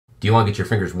Do you want to get your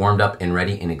fingers warmed up and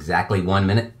ready in exactly 1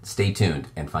 minute? Stay tuned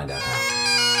and find out how.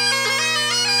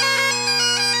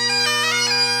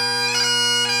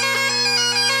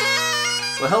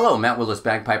 Well, hello, Matt Willis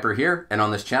Bagpiper here, and on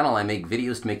this channel I make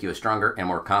videos to make you a stronger and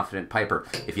more confident piper.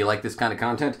 If you like this kind of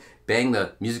content, bang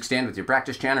the music stand with your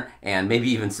practice channel, and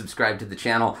maybe even subscribe to the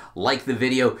channel, like the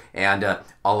video, and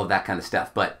all of that kind of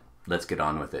stuff. But let's get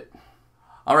on with it.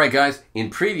 Alright guys, in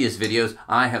previous videos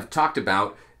I have talked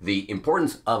about the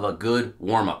importance of a good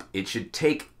warm-up. It should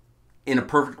take, in a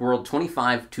perfect world,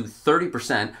 25 to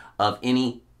 30% of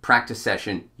any practice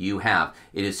session you have.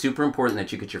 It is super important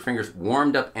that you get your fingers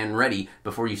warmed up and ready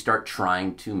before you start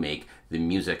trying to make the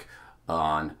music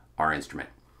on our instrument.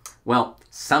 Well,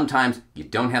 sometimes you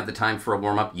don't have the time for a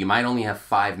warm-up. You might only have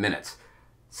 5 minutes.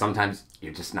 Sometimes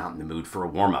you're just not in the mood for a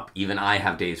warm-up. Even I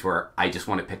have days where I just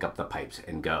want to pick up the pipes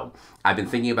and go. I've been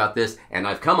thinking about this, and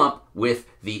I've come up with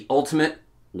the ultimate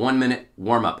 1-minute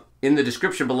warm-up. In the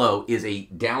description below is a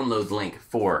download link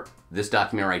for this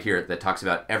document right here that talks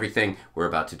about everything we're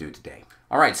about to do today.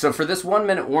 All right, so for this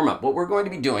 1-minute warm-up, what we're going to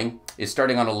be doing is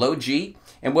starting on a low G,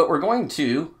 and what we're going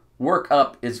to work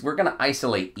up is we're going to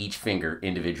isolate each finger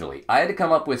individually. I had to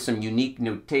come up with some unique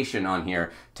notation on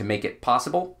here to make it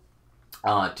possible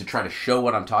to try to show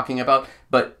what I'm talking about,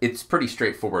 but it's pretty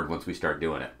straightforward once we start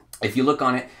doing it. If you look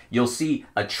on it, you'll see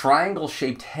a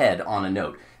triangle-shaped head on a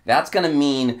note. That's going to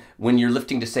mean when you're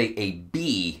lifting to say a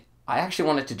B, I actually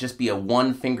want it to just be a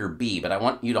 1-finger B, but I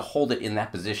want you to hold it in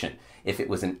that position. If it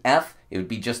was an F, it would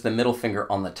be just the middle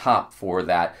finger on the top for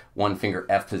that 1-finger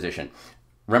F position.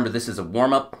 Remember, this is a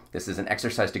warm-up. This is an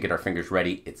exercise to get our fingers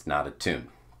ready. It's not a tune.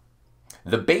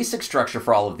 The basic structure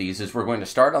for all of these is we're going to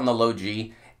start on the low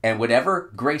G, and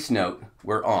whatever grace note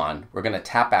we're on, we're going to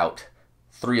tap out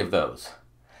 3 of those.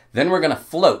 Then we're going to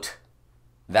float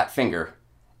that finger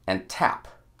and tap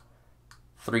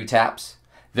 3 taps.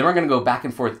 Then we're going to go back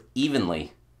and forth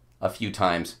evenly a few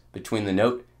times between the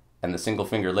note and the single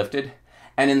finger lifted.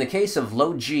 And in the case of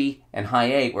low G and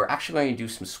high A, we're actually going to do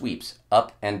some sweeps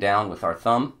up and down with our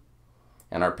thumb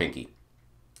and our pinky.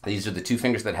 These are the 2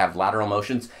 fingers that have lateral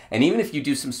motions. And even if you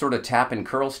do some sort of tap and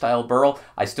curl style burl,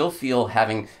 I still feel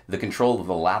having the control of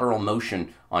the lateral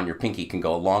motion on your pinky can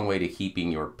go a long way to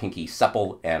keeping your pinky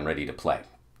supple and ready to play.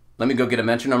 Let me go get a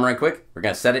metronome right quick. We're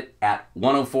going to set it at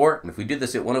 104, and if we do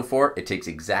this at 104, it takes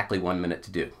exactly 1 minute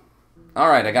to do. All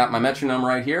right, I got my metronome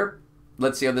right here.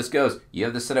 Let's see how this goes. You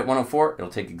have this set at 104, it'll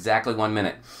take exactly 1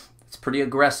 minute. It's pretty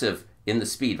aggressive in the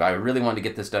speed, but I really wanted to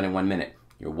get this done in 1 minute.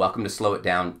 You're welcome to slow it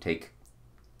down, take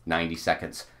 90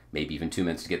 seconds, maybe even 2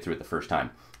 minutes to get through it the first time.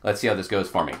 Let's see how this goes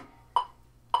for me.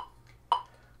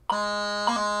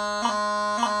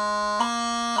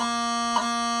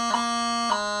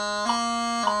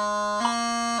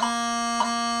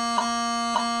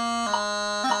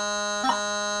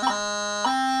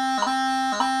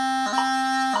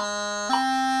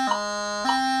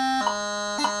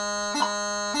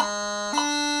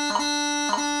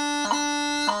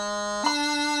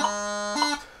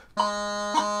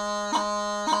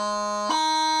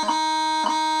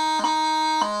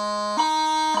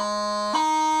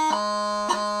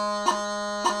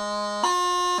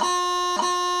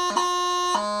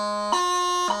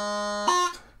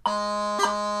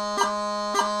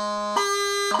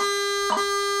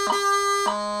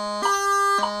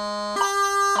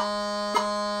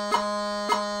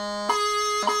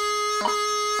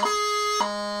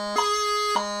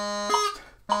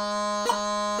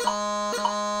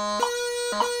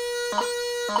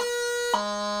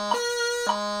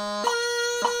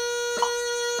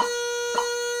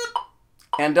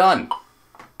 And done.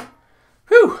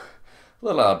 Whew, a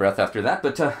little out of breath after that,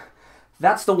 but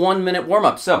that's the 1-minute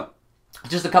warm-up. So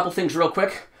just a couple things real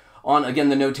quick on, again,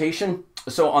 the notation.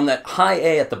 So on that high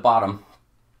A at the bottom,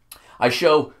 I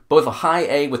show both a high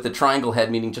A with the triangle head,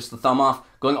 meaning just the thumb off,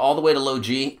 going all the way to low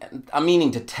G. I'm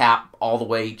meaning to tap all the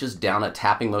way, just down a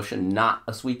tapping motion, not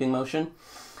a sweeping motion.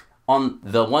 On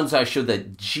the ones I show the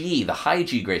G, the high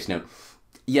G grace note,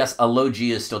 yes, a low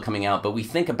G is still coming out, but we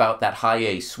think about that high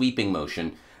A sweeping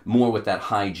motion more with that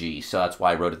high G, so that's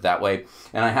why I wrote it that way.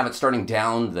 And I have it starting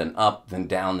down, then up, then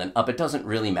down, then up. It doesn't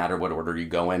really matter what order you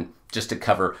go in, just to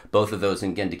cover both of those,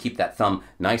 and again, to keep that thumb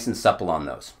nice and supple on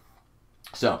those.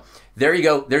 So there you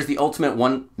go. There's the ultimate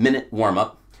 1-minute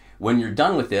warm-up. When you're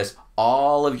done with this,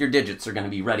 all of your digits are going to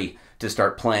be ready to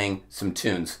start playing some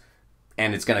tunes.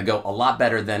 And it's going to go a lot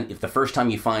better than if the first time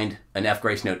you find an F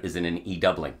grace note is in an E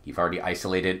doubling. You've already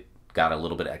isolated, got a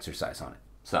little bit of exercise on it.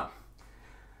 So,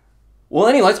 well,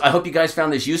 anyways, I hope you guys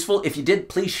found this useful. If you did,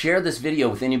 please share this video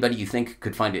with anybody you think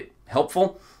could find it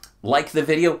helpful. like the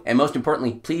video, and most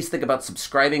importantly, please think about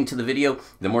subscribing to the video.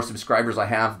 The more subscribers I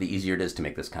have, the easier it is to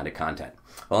make this kind of content.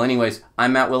 Well, anyways,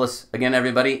 I'm Matt Willis, again,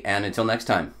 everybody, and until next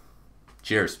time,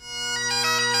 cheers.